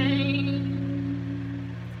my pain.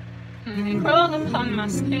 They crawl upon my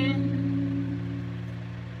skin.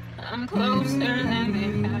 I'm closer than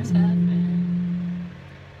their hearts have been.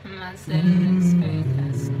 My zealous faith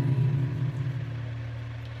has slain.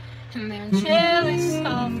 And they're jealous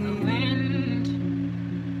of the wind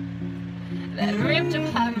that ripped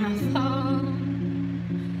apart my foe,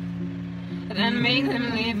 that made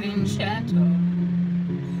them live in shadows.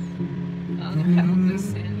 Oh, they're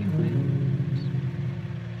helpless anyway.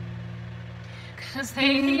 'Cause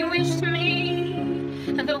they wished me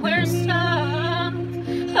the worst of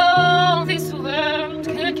all this world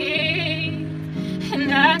could give.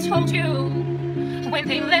 And I told you when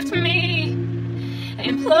they left me,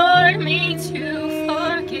 implored me to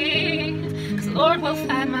forgive. 'Cause Lord will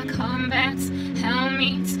find my combats, I'll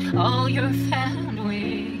meet all you're found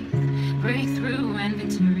with. Breakthrough and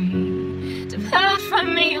victory. Depart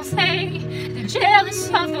from me, you'll say. They're jealous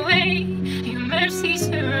of the way your mercy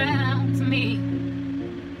surrounds me.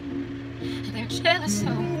 They're jealous,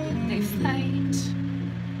 so they fight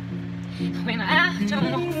when I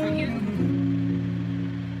don't walk from you.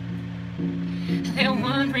 They're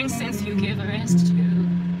wondering since you give rest to,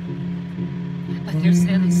 but they're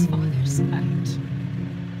zealous for their sight.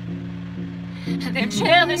 They're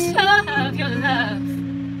jealous of your love,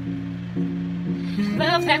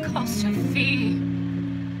 love that caused to fear.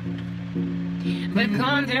 But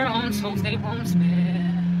gone their own souls they won't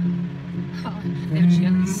spare. Oh, they're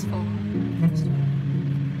jealous for their soul.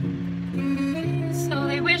 So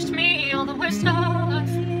they wished me all the worst of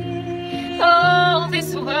all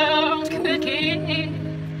this world could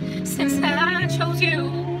give. Since I chose you,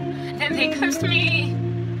 then they cursed me,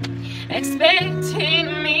 expecting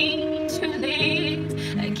me to live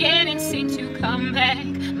again and seem to come back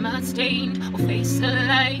mud-stained or face a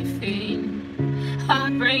life in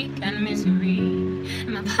heartbreak and misery.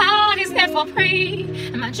 My heart is therefore free,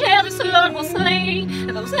 and my jealous Lord will slay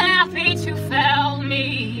those happy to foul me.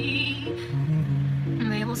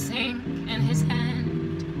 They will sink in his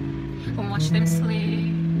hand, watch them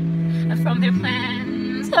slip from their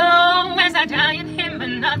plans. Oh, as I die in him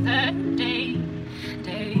another day,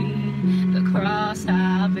 the cross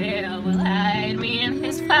I bear will hide me in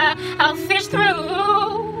his fire. I'll fish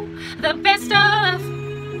through the best of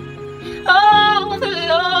all the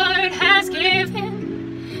Lord has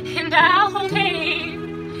given, and I'll hold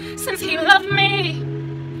him since he loved me.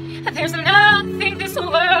 There's nothing this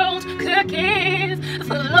world could give,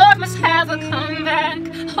 for the Lord must have a comeback,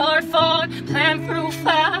 hard fought, planned through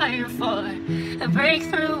fire for a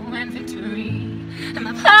breakthrough and victory. And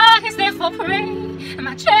my heart is therefore prey, and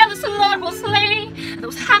my jealous Lord will slay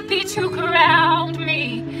those happy to crown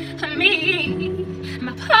me.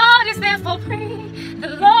 My heart is therefore prey,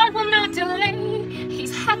 the Lord will not delay,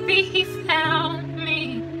 he's happy he found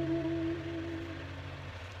me.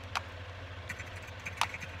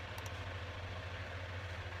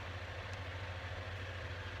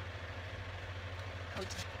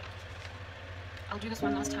 I'll do this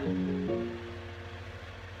one last time.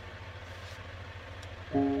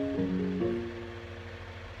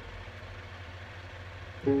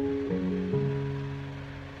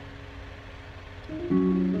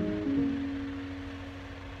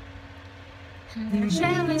 They're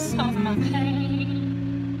jealous of my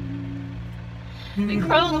pain. They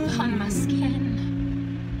crawl upon my skin.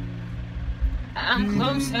 I'm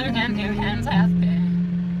closer than their hands have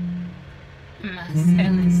been. My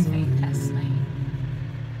zealous faith has slain.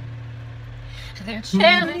 They're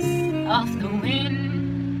jealous of the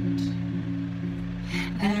wind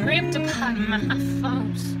that ripped apart my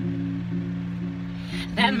foes,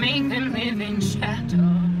 that made them live in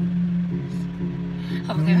shadows.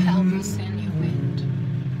 Oh, they're helpless in your wind.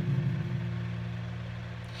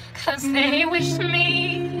 'Cause they wished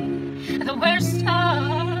me the worst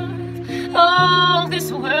of all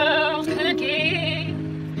this world could give.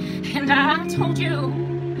 And I told you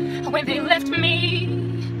when they left me,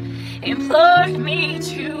 implored me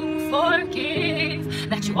to forgive,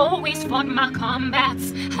 that you always fought my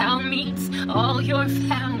combats, I'll meet all you're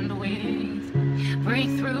found with.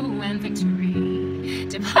 breakthrough and victory.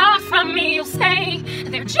 Depart from me, you'll say,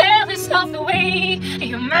 they're jealous of the way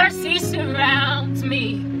your mercy surrounds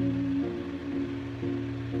me.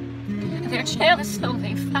 They're jealous so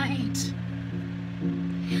they fight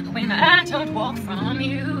when I don't walk from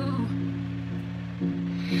you.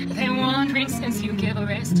 They're wandering since you give a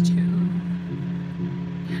rest to,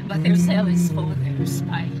 but they're zealous for their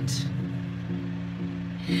spite.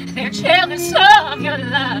 They're jealous of your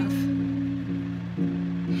love,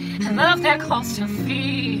 love that calls to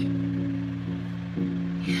fear,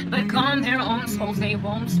 but gone their own souls they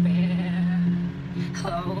won't spare.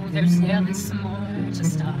 Oh, they're zealous more to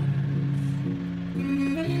starve.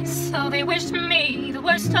 So they wished me the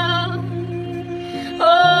worst of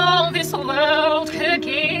all this world could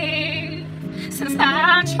give. Since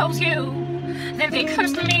I chose you, then they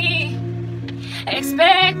cursed me,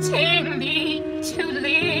 expecting me to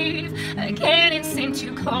live again in sin,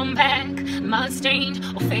 to come back mud-stained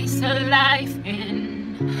or face a life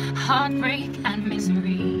in heartbreak and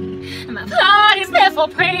misery. My blood is therefore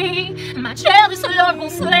prey, my jealous Lord will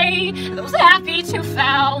slay those happy to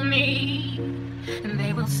foul me, and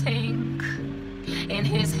they will sink in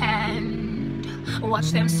his hand.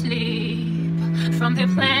 Watch them sleep from their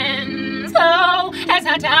plans. Oh, as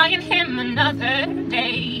I die in him another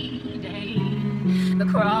day. The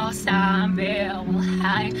cross I bear will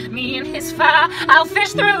hide me in his fire. I'll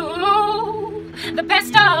fish through the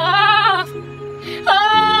best of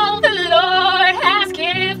all the Lord has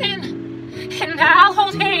given, and I'll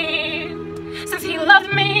hold him since he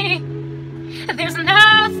loved me. There's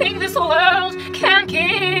nothing this world can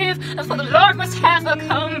give, for the Lord must have a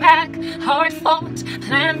comeback, hard fought,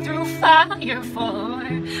 planned through fire for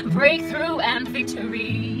breakthrough and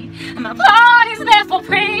victory. My blood is therefore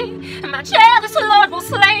prey, my jealous Lord will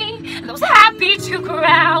slay those happy to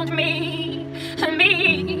ground me.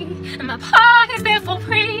 My